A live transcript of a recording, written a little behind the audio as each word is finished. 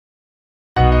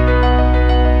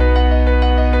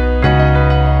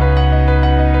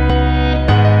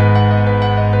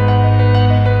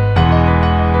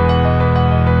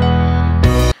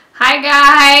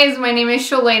guys, my name is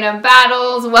Shalana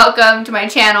Battles. Welcome to my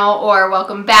channel, or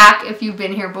welcome back if you've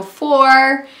been here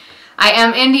before. I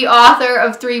am indie author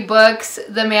of 3 books,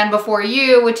 The Man Before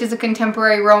You, which is a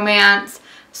contemporary romance,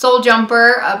 Soul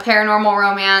Jumper, a paranormal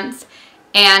romance,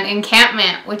 and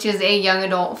Encampment, which is a young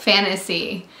adult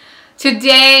fantasy.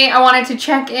 Today I wanted to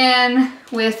check in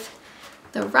with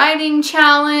the writing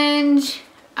challenge.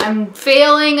 I'm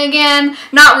failing again.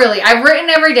 Not really. I've written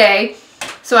every day,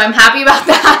 so I'm happy about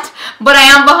that. But I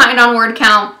am behind on word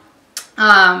count.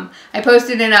 I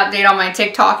posted an update on my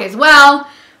TikTok as well.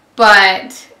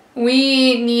 But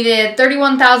we needed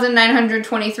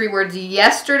 31,923 words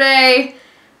yesterday.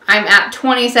 I'm at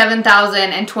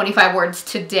 27,025 words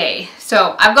today.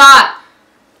 So I've got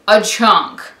a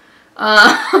chunk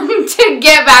to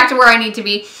get back to where I need to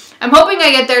be. I'm hoping I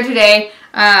get there today.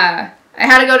 I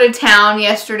had to go to town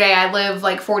yesterday. I live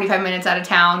like 45 minutes out of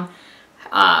town.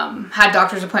 Had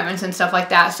doctor's appointments and stuff like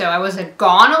that, so I wasn't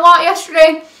gone a lot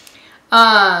yesterday. So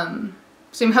I'm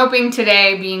hoping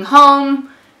today, being home,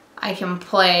 I can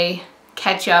play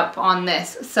catch up on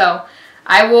this. So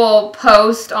I will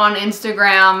post on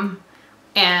Instagram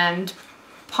and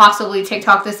possibly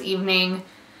TikTok this evening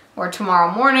or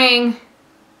tomorrow morning,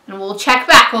 and we'll check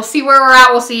back. We'll see where we're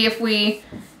at. We'll see if we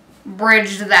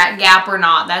bridged that gap or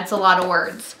not. That's a lot of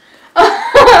words.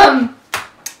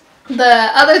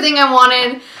 The other thing I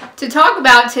wanted to talk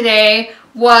about today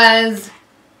was,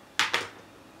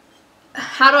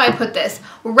 how do I put this?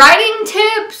 Writing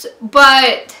tips,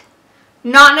 but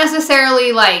not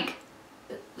necessarily like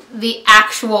the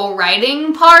actual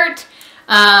writing part.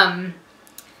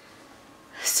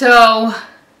 So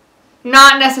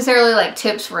not necessarily like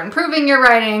tips for improving your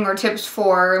writing or tips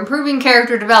for improving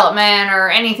character development or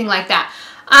anything like that.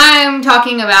 I'm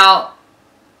talking about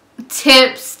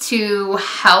tips to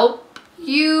help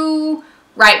you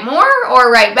write more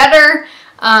or write better.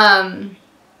 And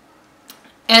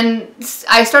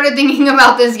I started thinking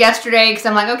about this yesterday because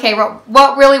I'm like, okay,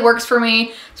 what really works for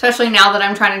me, especially now that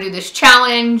I'm trying to do this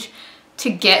challenge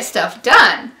to get stuff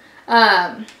done.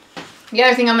 The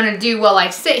other thing I'm going to do while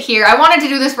I sit here, I wanted to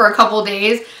do this for a couple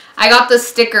days. I got the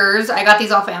stickers. I got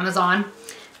these off Amazon.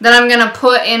 Then I'm going to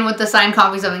put in with the signed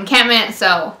copies of Encampment.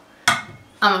 So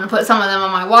I'm going to put some of them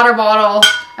on my water bottle.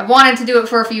 I've wanted to do it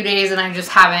for a few days and I just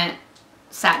haven't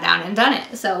sat down and done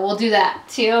it. So we'll do that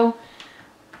too.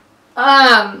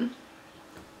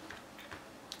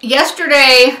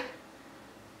 Yesterday,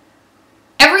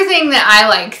 everything that I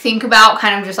like think about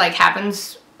kind of just like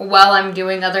happens while I'm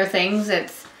doing other things.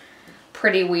 It's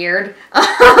pretty weird.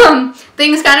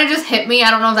 Things kind of just hit me. I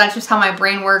don't know if that's just how my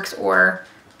brain works or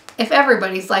if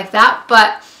everybody's like that,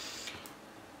 but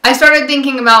I started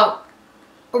thinking about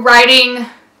writing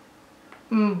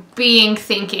being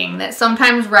thinking, that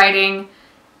sometimes writing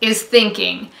is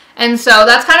thinking. And so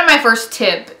that's kind of my first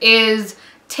tip, is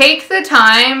take the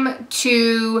time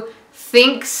to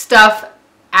think stuff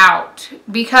out.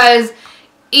 Because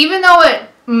even though it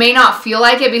may not feel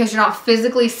like it because you're not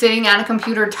physically sitting at a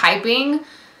computer typing,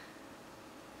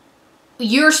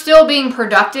 you're still being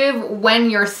productive when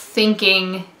you're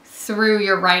thinking through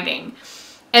your writing.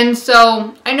 And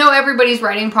so I know everybody's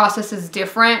writing process is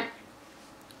different,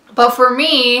 but for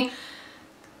me,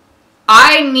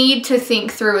 I need to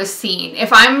think through a scene.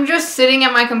 If I'm just sitting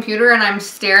at my computer and I'm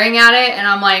staring at it and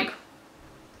I'm like,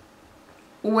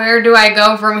 where do I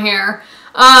go from here?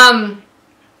 I'm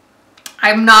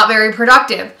not very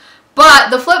productive. But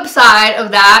the flip side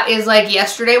of that is, like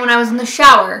yesterday when I was in the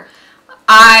shower,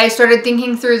 I started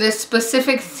thinking through this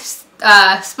specific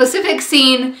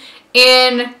scene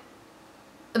in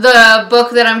the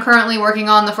book that I'm currently working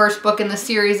on, the first book in the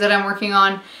series that I'm working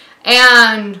on,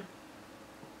 and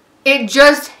it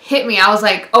just hit me. I was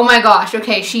like, oh my gosh,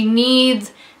 okay, she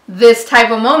needs this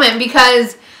type of moment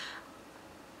because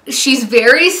she's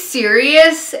very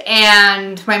serious,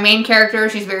 and my main character,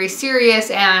 she's very serious,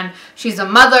 and she's a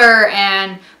mother,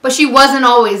 but she wasn't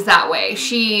always that way.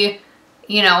 She,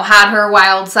 you know, had her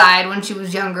wild side when she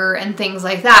was younger and things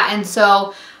like that. And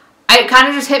so it kind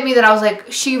of just hit me that I was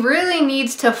like, she really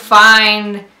needs to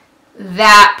find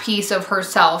that piece of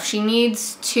herself. She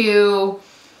needs to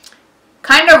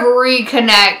kind of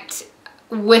reconnect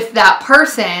with that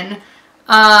person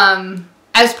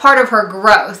as part of her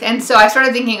growth. And so I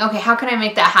started thinking, okay, how can I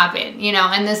make that happen? You know,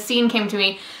 and this scene came to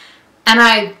me and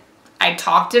I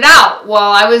talked it out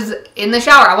while I was in the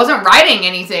shower. I wasn't writing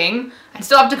anything. I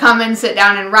still have to come and sit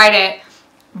down and write it.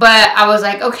 But I was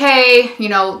like, okay, you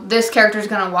know, this character's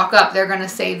going to walk up. They're going to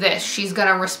say this. She's going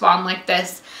to respond like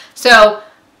this. So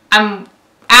I'm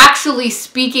actually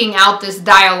speaking out this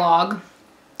dialogue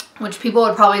which people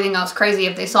would probably think I was crazy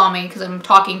if they saw me because I'm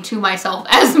talking to myself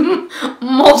as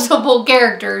multiple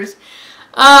characters.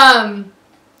 But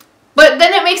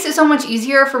then it makes it so much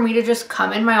easier for me to just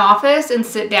come in my office and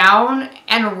sit down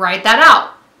and write that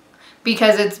out,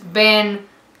 because it's been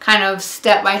kind of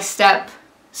step by step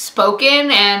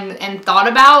spoken and thought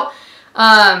about.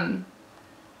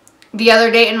 The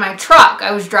other day in my truck,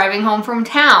 I was driving home from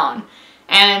town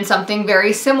and something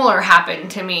very similar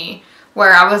happened to me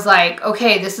where I was like,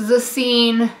 okay, this is a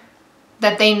scene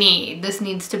that they need. This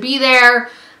needs to be there.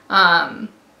 And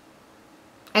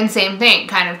same thing,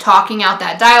 kind of talking out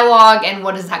that dialogue and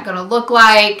what is that going to look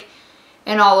like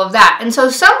and all of that. And so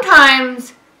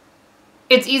sometimes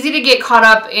it's easy to get caught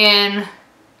up in,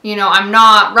 you know, I'm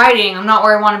not writing, I'm not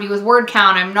where I want to be with word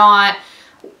count, I'm not,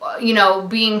 you know,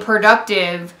 being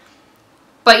productive.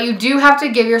 But you do have to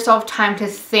give yourself time to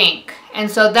think. And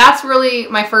so that's really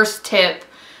my first tip.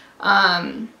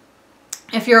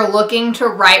 If you're looking to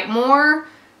write more,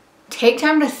 take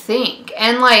time to think.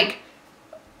 And like,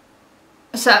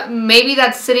 so maybe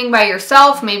that's sitting by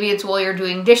yourself. Maybe it's while you're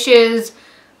doing dishes.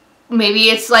 Maybe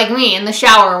it's like me in the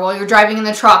shower while you're driving in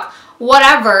the truck.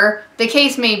 Whatever the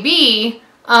case may be.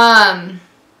 But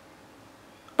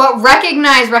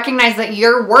recognize that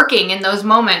you're working in those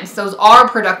moments. Those are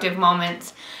productive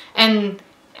moments. And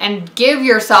give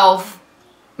yourself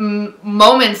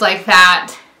moments like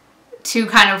that to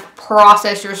kind of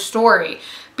process your story.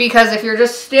 Because if you're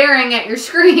just staring at your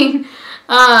screen,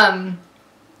 and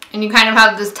you kind of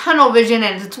have this tunnel vision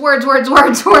and it's words,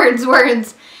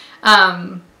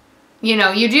 you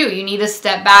know, you need to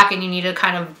step back and you need to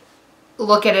kind of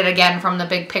look at it again from the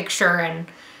big picture and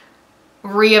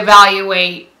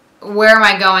reevaluate, where am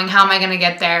I going? How am I going to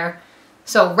get there?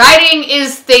 So writing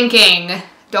is thinking.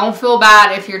 Don't feel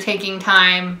bad if you're taking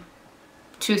time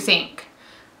to think,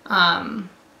 and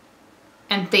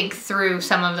think through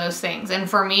some of those things. And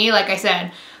for me, like I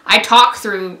said, I talk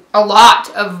through a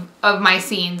lot of my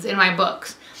scenes in my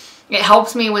books. It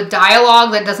helps me with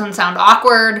dialogue that doesn't sound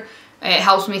awkward. It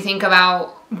helps me think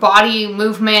about body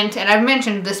movement, and I've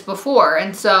mentioned this before.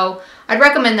 And so I'd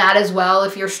recommend that as well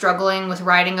if you're struggling with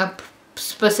writing a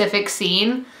specific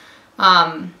scene.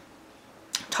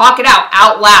 Talk it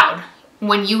out loud.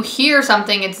 When you hear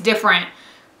something, it's different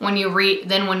when you read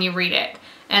than when you read it.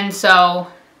 And so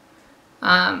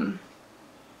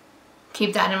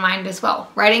keep that in mind as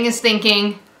well. Writing is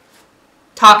thinking.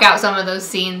 Talk out some of those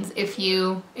scenes if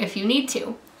you need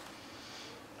to.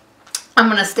 I'm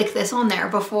going to stick this on there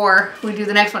before we do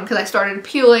the next one because I started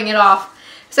peeling it off.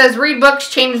 It says, read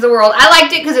books, change the world. I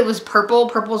liked it because it was purple.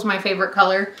 Purple's my favorite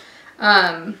color.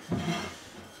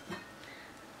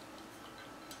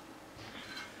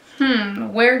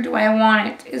 Where do I want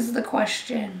it is the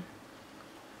question.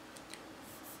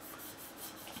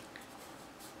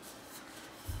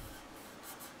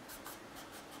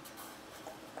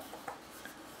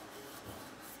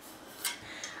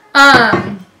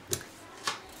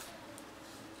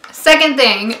 Second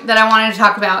thing that I wanted to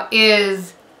talk about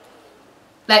is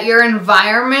that your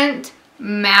environment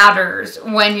matters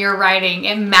when you're writing.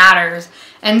 It matters.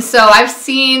 And so I've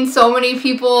seen so many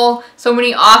people, so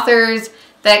many authors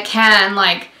that can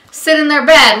like sit in their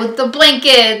bed with the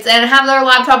blankets and have their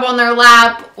laptop on their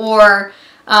lap, or,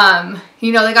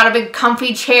 you know, they got a big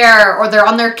comfy chair, or they're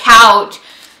on their couch.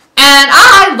 And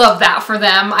I love that for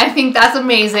them. I think that's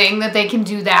amazing that they can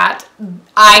do that.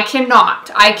 I cannot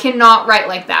write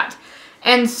like that.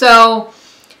 And so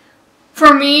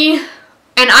for me, and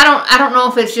I don't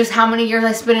know if it's just how many years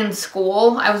I spent in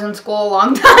school. I was in school a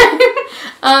long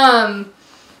time.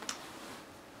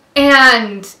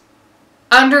 And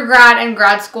undergrad and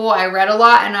grad school, I read a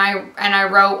lot and I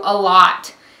wrote a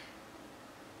lot.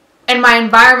 And my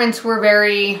environments were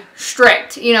very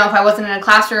strict. You know, if I wasn't in a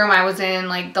classroom, I was in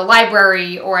like the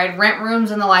library, or I'd rent rooms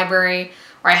in the library,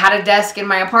 or I had a desk in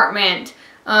my apartment.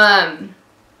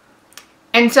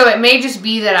 And so it may just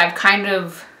be that I've kind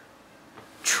of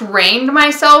trained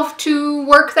myself to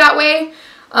work that way.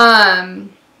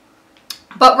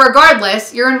 But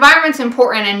regardless, your environment's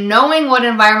important, and knowing what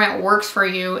environment works for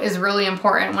you is really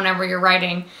important whenever you're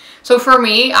writing. So for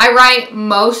me, I write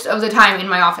most of the time in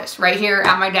my office, right here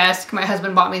at my desk. My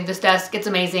husband bought me this desk. It's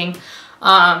amazing.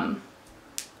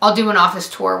 I'll do an office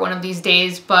tour one of these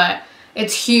days, but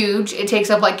it's huge. It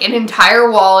takes up like an entire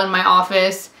wall in my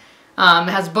office. It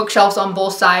has bookshelves on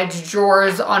both sides,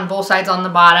 drawers on both sides on the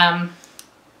bottom.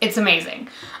 It's amazing.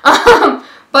 But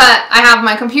I have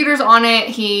my computers on it.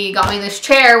 He got me this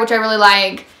chair, which I really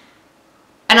like.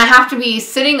 And I have to be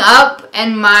sitting up,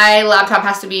 and my laptop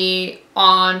has to be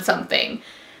on something.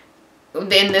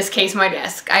 In this case, my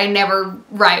desk. I never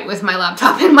write with my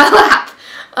laptop in my lap.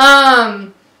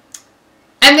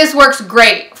 And this works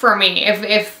great for me.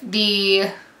 If the,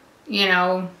 you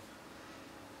know,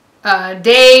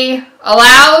 day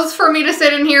allows for me to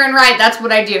sit in here and write, that's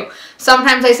what I do.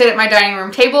 Sometimes I sit at my dining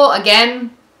room table.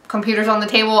 Again, computer's on the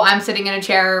table. I'm sitting in a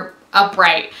chair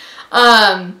upright.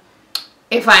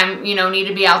 If I'm, you know, need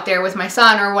to be out there with my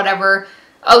son or whatever,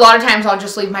 a lot of times I'll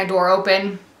just leave my door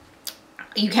open.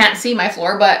 You can't see my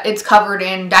floor, but it's covered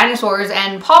in dinosaurs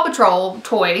and Paw Patrol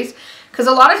toys. Because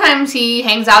a lot of times he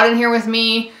hangs out in here with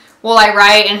me while I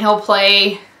write, and he'll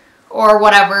play or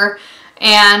whatever.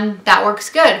 And that works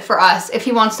good for us. If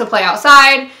he wants to play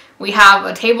outside, we have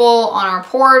a table on our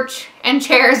porch and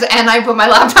chairs, and I put my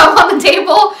laptop on the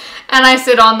table and I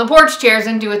sit on the porch chairs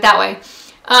and do it that way.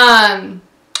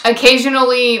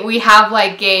 Occasionally we have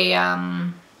like a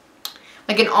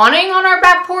like an awning on our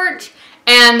back porch,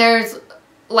 and there's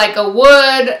like a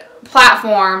wood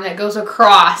platform that goes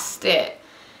across it.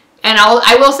 And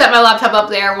I will set my laptop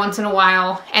up there once in a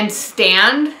while and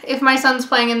stand if my son's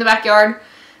playing in the backyard.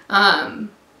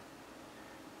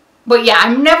 But yeah,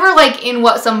 I'm never like in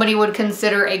what somebody would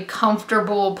consider a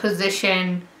comfortable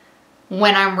position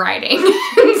when I'm writing.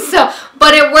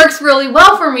 But it works really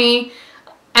well for me,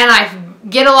 and I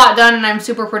get a lot done, and I'm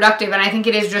super productive. And I think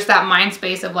it is just that mind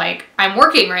space of like, I'm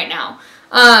working right now.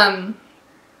 And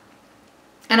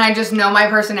I just know my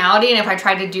personality, and if I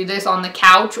tried to do this on the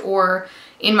couch or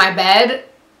in my bed,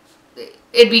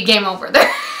 it'd be game over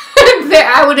there.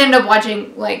 I would end up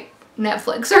watching like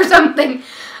Netflix or something.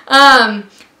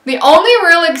 The only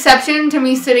real exception to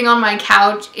me sitting on my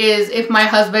couch is if my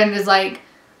husband is like,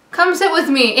 come sit with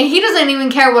me. And he doesn't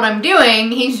even care what I'm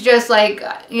doing. He's just like,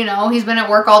 you know, he's been at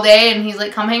work all day and he's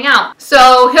like, come hang out.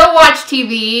 So he'll watch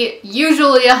TV,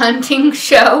 usually a hunting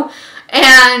show.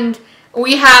 And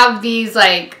we have these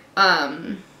like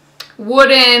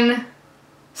wooden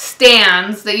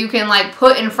stands that you can like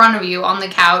put in front of you on the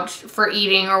couch for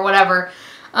eating or whatever.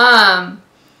 And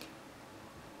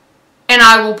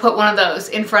I will put one of those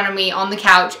in front of me on the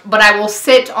couch, but I will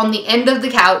sit on the end of the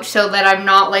couch so that I'm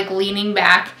not like leaning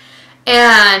back,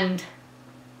 and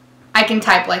I can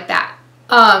type like that.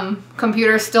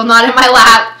 Computer's still not in my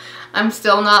lap. I'm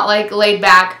still not like laid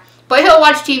back, but he'll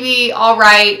watch TV, I'll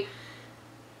write,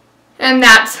 and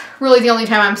that's really the only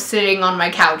time I'm sitting on my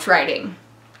couch writing.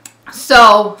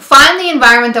 So find the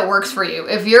environment that works for you.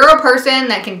 If you're a person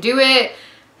that can do it,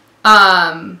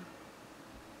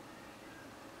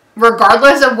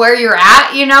 regardless of where you're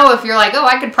at, you know, if you're like, oh,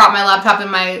 I could prop my laptop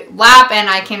in my lap and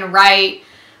I can write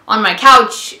on my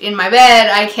couch, in my bed,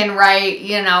 I can write,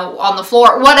 you know, on the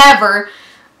floor, whatever,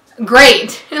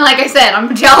 great. And like I said,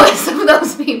 I'm jealous of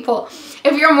those people.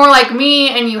 If you're more like me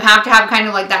and you have to have kind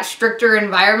of like that stricter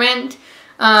environment,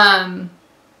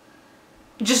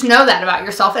 just know that about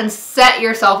yourself and set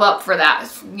yourself up for that.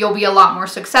 You'll be a lot more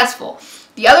successful.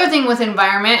 The other thing with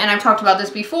environment, and I've talked about this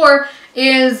before,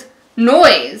 is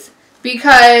noise,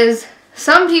 because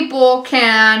some people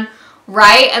can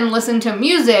write and listen to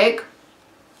music,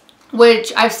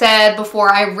 which I've said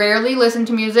before, I rarely listen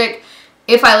to music.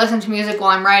 If I listen to music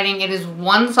while I'm writing, it is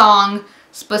one song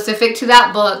specific to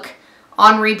that book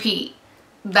on repeat.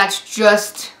 That's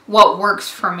just what works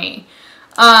for me.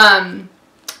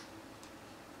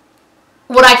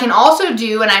 What I can also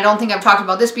do, and I don't think I've talked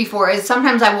about this before, is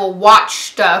sometimes I will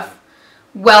watch stuff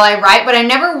while I write, but I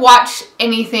never watch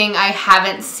anything I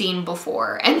haven't seen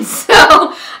before. And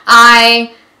so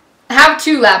I have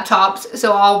two laptops,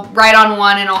 so I'll write on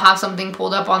one and I'll have something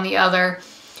pulled up on the other.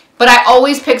 But I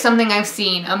always pick something I've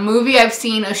seen, a movie I've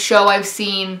seen, a show I've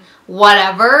seen,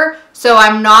 whatever. So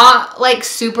I'm not like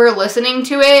super listening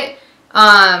to it.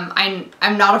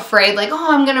 I'm not afraid like,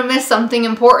 oh, I'm gonna miss something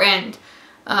important.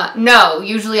 No,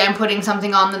 usually I'm putting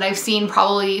something on that I've seen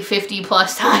probably 50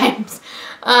 plus times.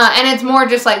 And it's more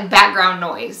just like background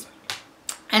noise.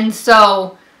 And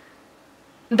so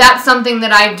that's something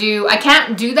that I do. I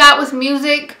can't do that with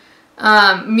music.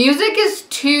 Music is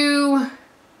too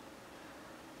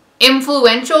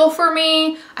influential for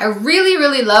me. I really,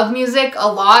 really love music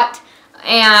a lot.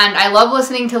 And I love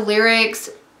listening to lyrics.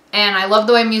 And I love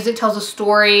the way music tells a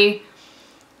story.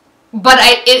 But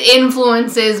it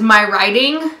influences my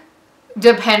writing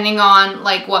depending on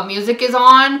like what music is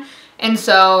on. And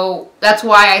so that's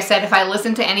why I said if I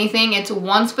listen to anything, it's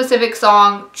one specific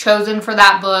song chosen for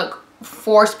that book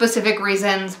for specific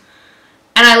reasons.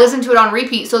 And I listen to it on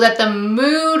repeat so that the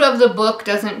mood of the book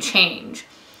doesn't change.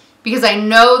 Because I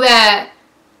know that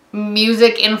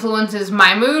music influences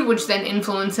my mood, which then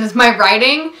influences my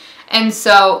writing. And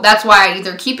so that's why I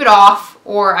either keep it off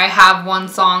or I have one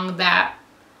song that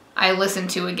I listen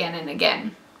to again and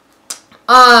again.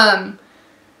 But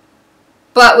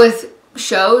with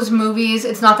shows, movies,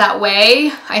 it's not that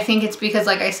way. I think it's because,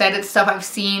 like I said, it's stuff I've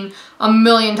seen a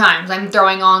million times. I'm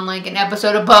throwing on like an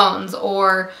episode of Bones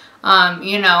or,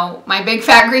 you know, My Big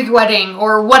Fat Greek Wedding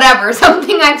or whatever.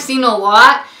 Something I've seen a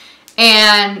lot.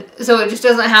 And so it just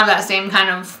doesn't have that same kind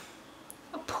of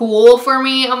pull for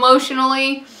me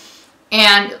emotionally.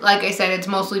 And like I said, it's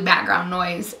mostly background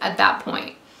noise at that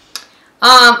point.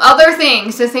 Other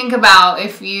things to think about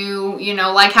if you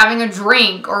know, like having a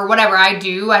drink or whatever I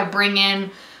do. I bring in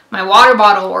my water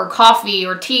bottle or coffee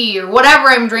or tea or whatever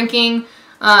I'm drinking.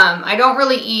 I don't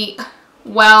really eat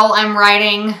while I'm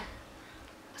writing.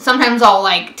 Sometimes I'll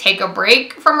like take a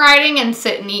break from writing and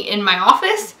sit and eat in my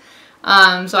office.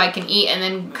 So I can eat and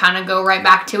then kind of go right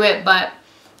back to it. But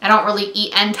I don't really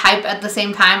eat and type at the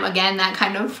same time. Again, that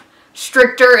kind of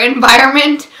stricter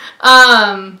environment.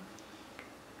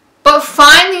 But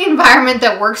find the environment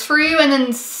that works for you and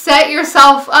then set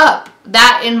yourself up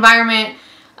that environment.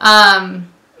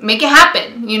 Make it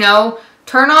happen, you know.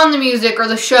 Turn on the music or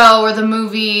the show or the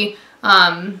movie.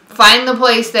 Find the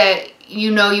place that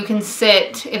you know you can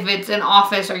sit, if it's an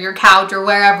office or your couch or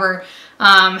wherever.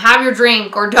 Have your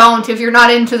drink or don't if you're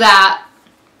not into that.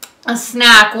 A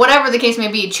snack, whatever the case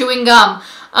may be. Chewing gum.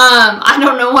 I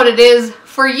don't know what it is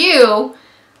for you,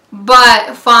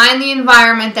 but find the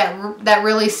environment that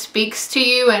really speaks to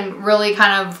you and really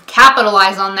kind of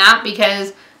capitalize on that,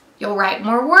 because you'll write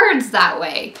more words that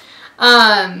way.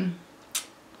 But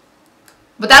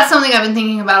that's something I've been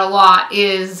thinking about a lot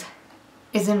is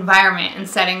environment and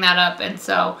setting that up. And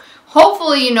so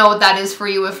hopefully you know what that is for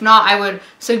you. If not, I would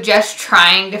suggest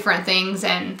trying different things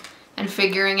and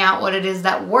figuring out what it is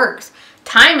that works.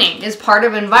 Timing is part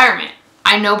of environment.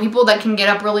 I know people that can get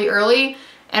up really early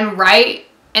and write,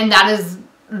 and that is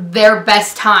their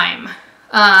best time.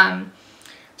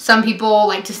 Some people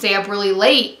like to stay up really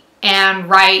late and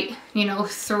write, you know,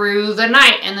 through the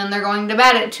night, and then they're going to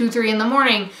bed at 2, 3 in the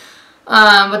morning.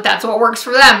 But that's what works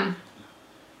for them.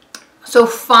 So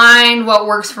find what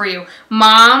works for you.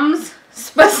 Moms,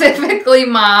 specifically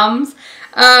moms,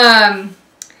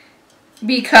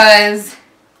 because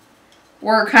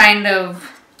we're kind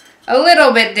of a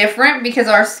little bit different because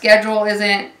our schedule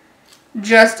isn't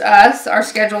just us. Our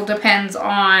schedule depends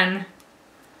on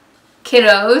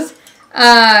kiddos.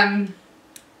 I've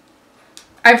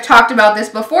talked about this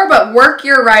before, but work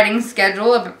your writing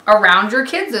schedule around your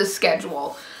kids'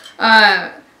 schedule.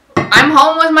 I'm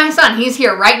home with my son. He's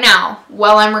here right now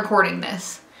while I'm recording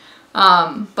this.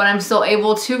 But I'm still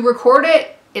able to record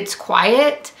it. It's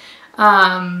quiet.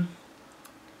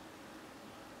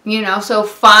 You know, so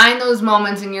find those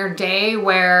moments in your day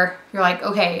where you're like,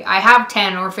 okay, I have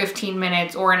 10 or 15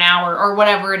 minutes or an hour or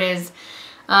whatever it is.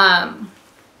 And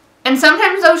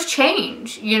sometimes those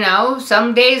change, you know.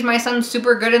 Some days my son's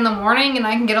super good in the morning and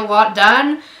I can get a lot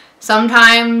done.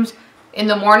 Sometimes in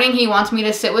the morning he wants me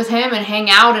to sit with him and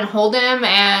hang out and hold him,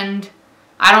 and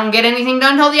I don't get anything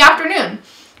done until the afternoon.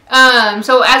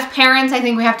 So as parents, I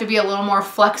think we have to be a little more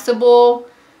flexible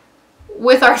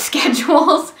with our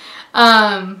schedules.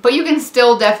 But you can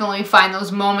still definitely find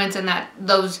those moments and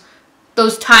those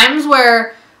times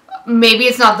where maybe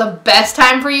it's not the best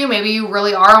time for you. Maybe you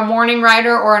really are a morning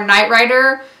writer or a night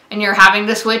writer and you're having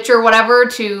to switch or whatever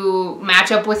to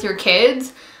match up with your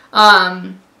kids.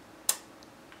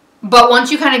 But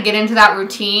once you kind of get into that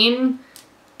routine,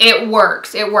 it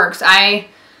works. It works. I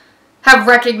have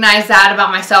recognized that about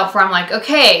myself where I'm like,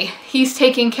 okay, he's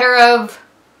taken care of.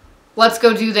 Let's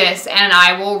go do this. And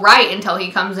I will write until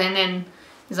he comes in and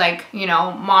he's like, you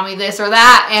know, mommy this or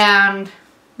that. And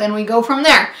then we go from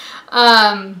there.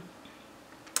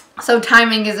 So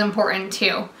timing is important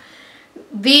too.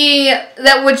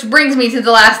 Which brings me to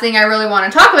the last thing I really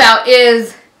want to talk about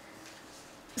is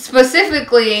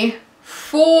specifically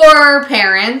for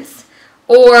parents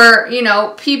or, you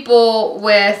know, people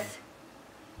with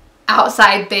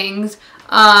outside things.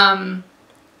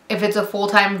 If it's a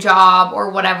full-time job or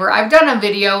whatever. I've done a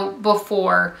video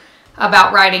before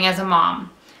about writing as a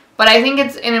mom. But I think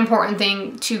it's an important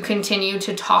thing to continue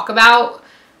to talk about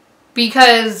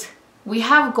because we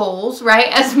have goals, right?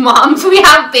 As moms, we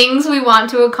have things we want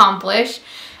to accomplish.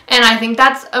 And I think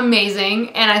that's amazing.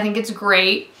 And I think it's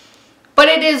great. But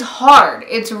it is hard.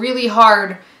 It's really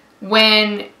hard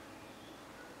when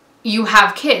you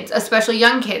have kids, especially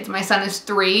young kids. My son is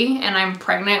 3 and I'm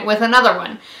pregnant with another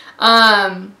one.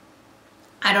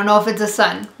 I don't know if it's a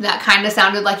son. That kind of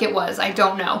sounded like it was. I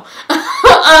don't know.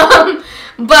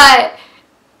 But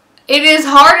it is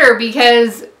harder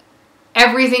because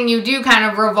everything you do kind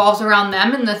of revolves around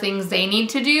them and the things they need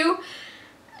to do.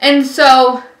 And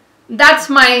so that's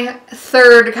my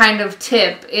third kind of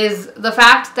tip is the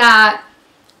fact that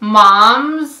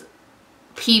moms,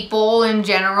 people in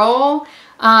general,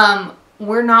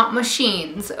 we're not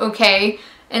machines, okay?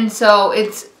 And so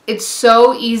it's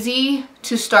so easy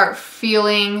to start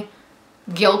feeling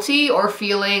guilty or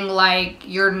feeling like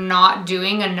you're not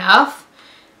doing enough,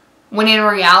 when in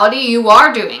reality you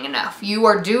are doing enough. You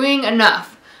are doing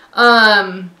enough.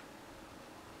 And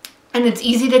it's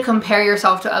easy to compare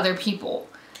yourself to other people.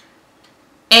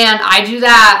 And I do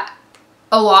that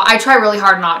a lot. I try really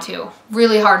hard not to.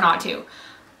 Really hard not to.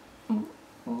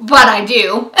 But I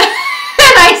do.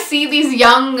 And I see these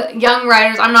young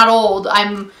writers. I'm not old.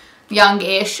 I'm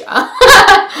young-ish.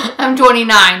 I'm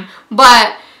 29.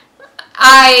 But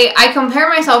I compare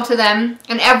myself to them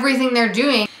and everything they're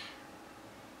doing.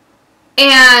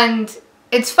 And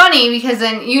it's funny because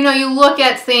then, you know, you look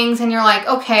at things and you're like,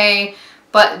 okay,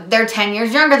 but they're 10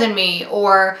 years younger than me,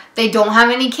 or they don't have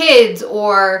any kids,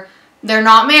 or they're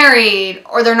not married,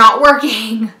 or they're not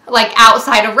working, like,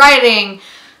 outside of writing.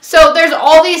 So there's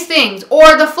all these things.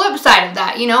 Or the flip side of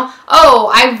that, you know, oh,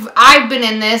 I've been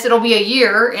in this, it'll be a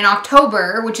year in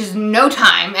October, which is no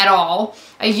time at all.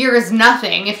 A year is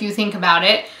nothing if you think about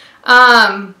it.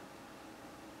 And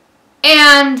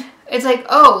it's like,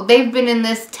 oh, they've been in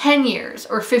this 10 years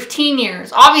or 15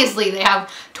 years. Obviously, they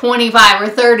have 25 or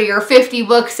 30 or 50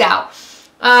 books out.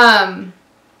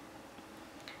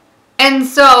 And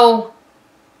so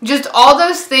just all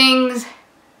those things.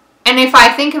 And if I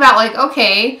think about, like,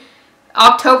 okay,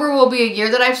 October will be a year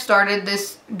that I've started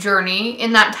this journey.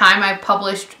 In that time, I've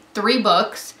published 3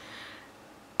 books,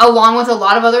 along with a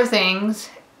lot of other things.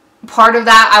 Part of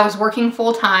that, I was working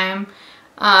full-time.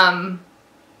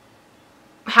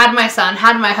 Had my son,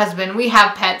 had my husband, we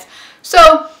have pets.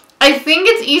 So I think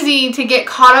it's easy to get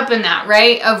caught up in that,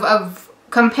 right? Of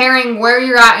comparing where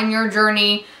you're at in your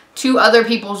journey to other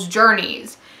people's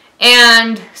journeys.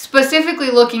 And specifically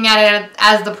looking at it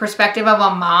as the perspective of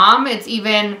a mom, it's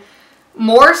even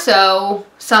more so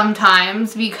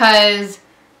sometimes because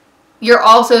you're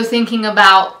also thinking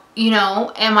about, you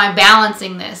know, am I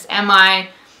balancing this? Am I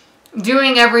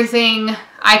doing everything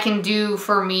I can do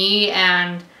for me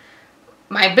and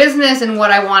my business and what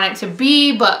I want it to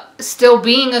be, but still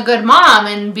being a good mom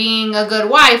and being a good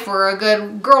wife or a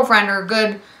good girlfriend or a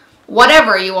good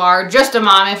whatever you are, just a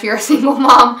mom if you're a single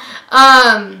mom.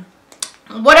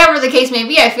 Whatever the case may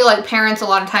be, I feel like parents a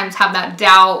lot of times have that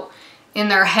doubt in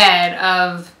their head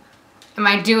of, am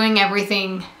I doing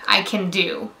everything I can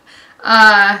do?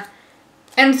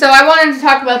 And so I wanted to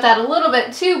talk about that a little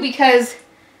bit too, because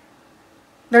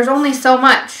there's only so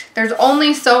much. There's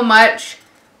only so much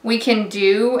we can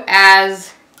do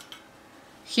as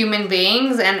human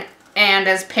beings and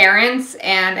as parents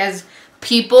and as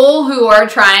people who are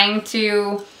trying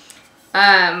to,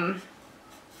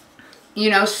 you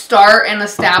know, start and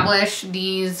establish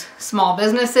these small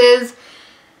businesses.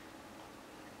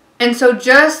 And so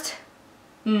just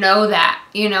know that,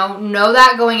 you know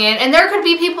that going in. And there could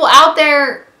be people out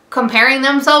there comparing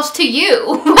themselves to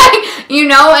you, like, you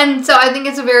know, and so I think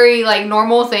it's a very, like,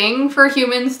 normal thing for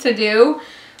humans to do.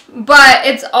 But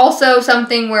it's also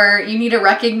something where you need to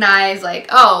recognize, like,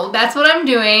 oh, that's what I'm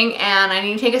doing, and I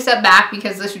need to take a step back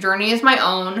because this journey is my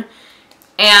own,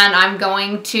 and I'm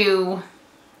going to,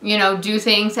 you know, do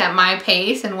things at my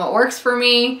pace and what works for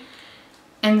me.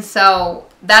 And so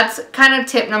that's kind of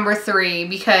tip number 3,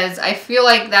 because I feel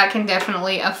like that can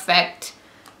definitely affect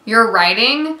your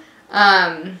writing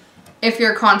if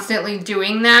you're constantly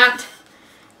doing that.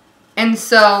 And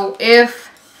so if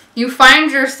you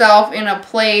find yourself in a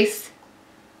place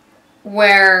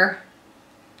where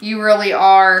you really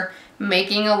are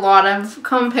making a lot of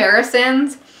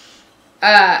comparisons,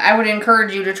 I would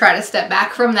encourage you to try to step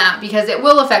back from that, because it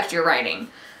will affect your writing.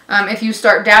 If you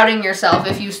start doubting yourself,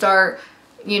 if you start,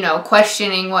 you know,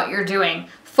 questioning what you're doing,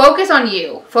 focus on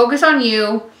you. Focus on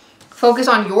you. Focus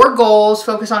on your goals.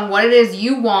 Focus on what it is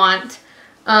you want.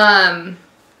 And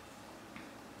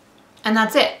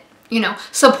that's it. You know,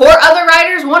 support other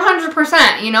writers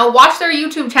 100%. You know, watch their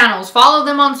YouTube channels. Follow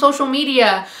them on social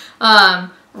media.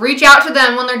 Reach out to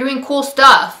them when they're doing cool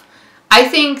stuff. I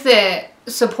think that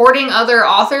supporting other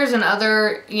authors and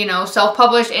other, you know,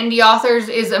 self-published indie authors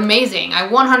is amazing. I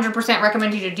 100%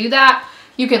 recommend you to do that.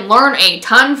 You can learn a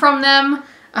ton from them.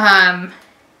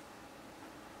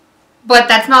 But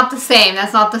that's not the same.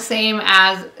 That's not the same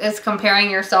as comparing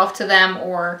yourself to them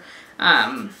or,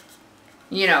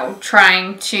 you know,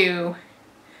 trying to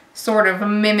sort of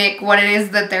mimic what it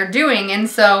is that they're doing. And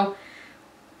so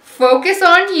focus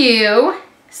on you,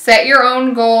 set your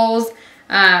own goals,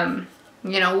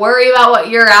 you know, worry about what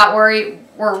you're at, worry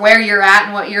or where you're at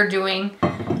and what you're doing.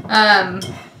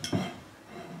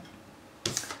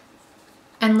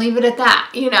 And leave it at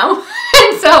that, you know,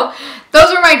 So those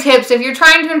are my tips. If you're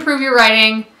trying to improve your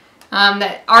writing,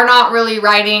 that are not really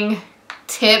writing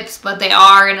tips, but they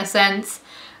are in a sense.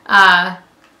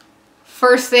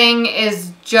 First thing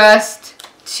is just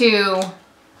to,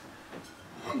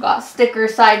 got sticker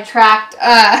sidetracked,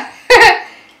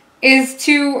 is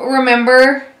to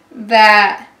remember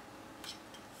that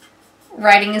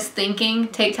writing is thinking.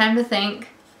 Take time to think.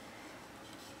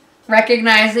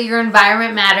 Recognize that your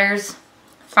environment matters.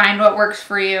 Find what works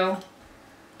for you.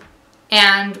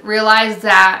 And realize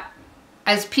that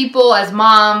as people, as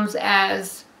moms,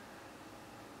 as,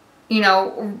 you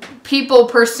know, people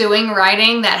pursuing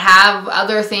writing that have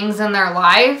other things in their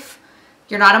life,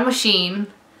 you're not a machine.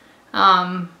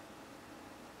 And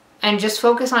just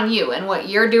focus on you and what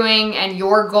you're doing and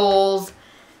your goals.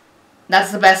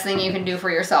 That's the best thing you can do for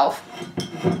yourself.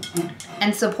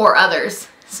 And support others.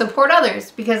 Support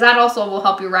others, because that also will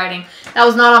help your writing. That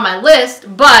was not on my list,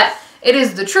 but it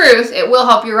is the truth. It will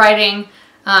help your writing.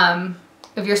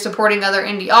 If you're supporting other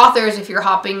indie authors, if you're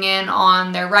hopping in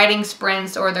on their writing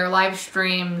sprints or their live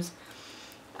streams,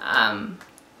 that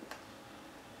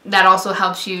also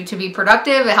helps you to be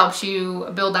productive. It helps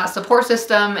you build that support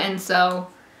system. And so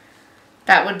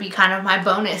that would be kind of my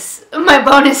bonus. My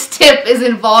bonus tip is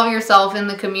involve yourself in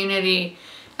the community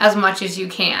as much as you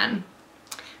can.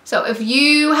 So if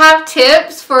you have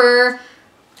tips for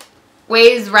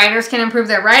ways writers can improve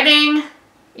their writing,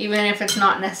 even if it's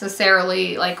not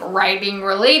necessarily like writing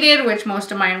related, which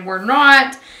most of mine were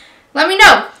not, let me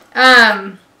know.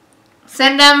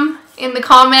 Send them in the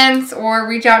comments or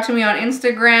reach out to me on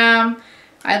Instagram.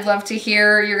 I'd love to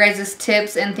hear your guys'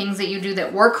 tips and things that you do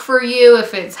that work for you,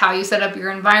 if it's how you set up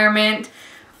your environment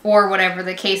or whatever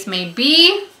the case may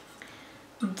be.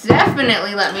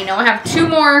 Definitely let me know. I have 2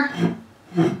 more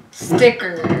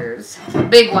stickers,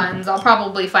 big ones. I'll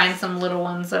probably find some little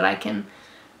ones that I can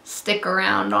stick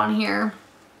around on here.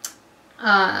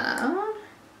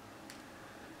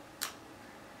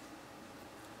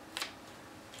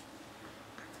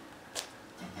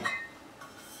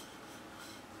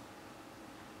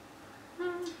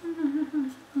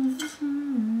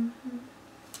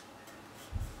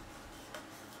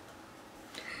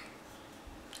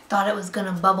 Thought it was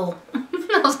gonna bubble.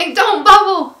 I was like, don't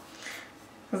bubble,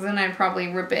 because then I'd probably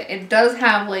rip it. It does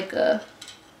have like a,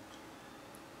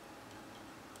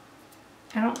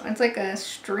 it's like a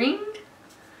string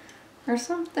or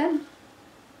something.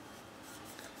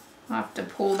 I'll have to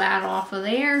pull that off of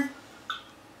there.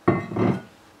 I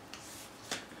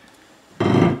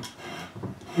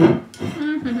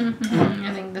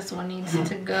think this one needs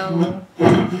to go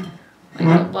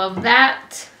like above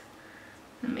that.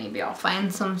 And maybe I'll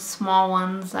find some small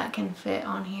ones that can fit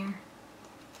on here.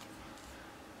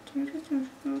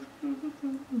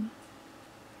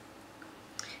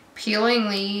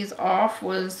 Peeling these off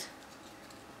was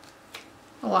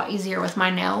a lot easier with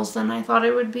my nails than I thought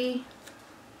it would be.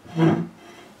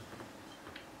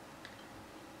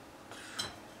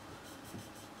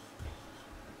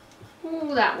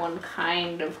 Ooh, that one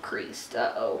kind of creased.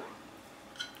 Uh-oh.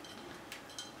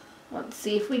 Let's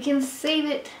see if we can save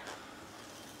it.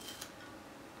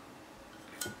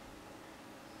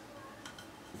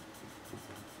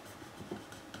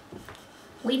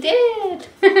 We did!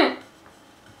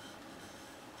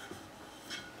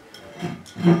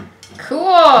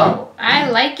 Cool! I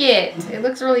like it. It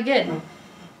looks really good.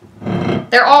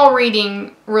 They're all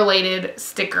reading related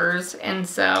stickers, and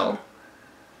so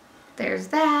there's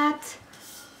that.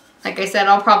 Like I said,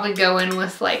 I'll probably go in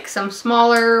with like some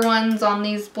smaller ones on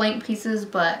these blank pieces,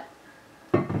 but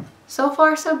so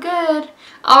far so good.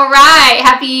 Alright,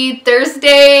 happy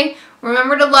Thursday.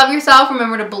 Remember to love yourself,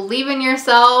 remember to believe in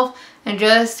yourself, and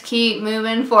just keep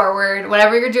moving forward.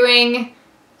 Whatever you're doing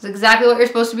is exactly what you're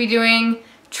supposed to be doing.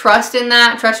 Trust in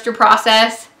that. Trust your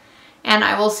process. And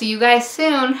I will see you guys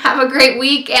soon. Have a great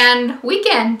week and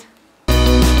weekend.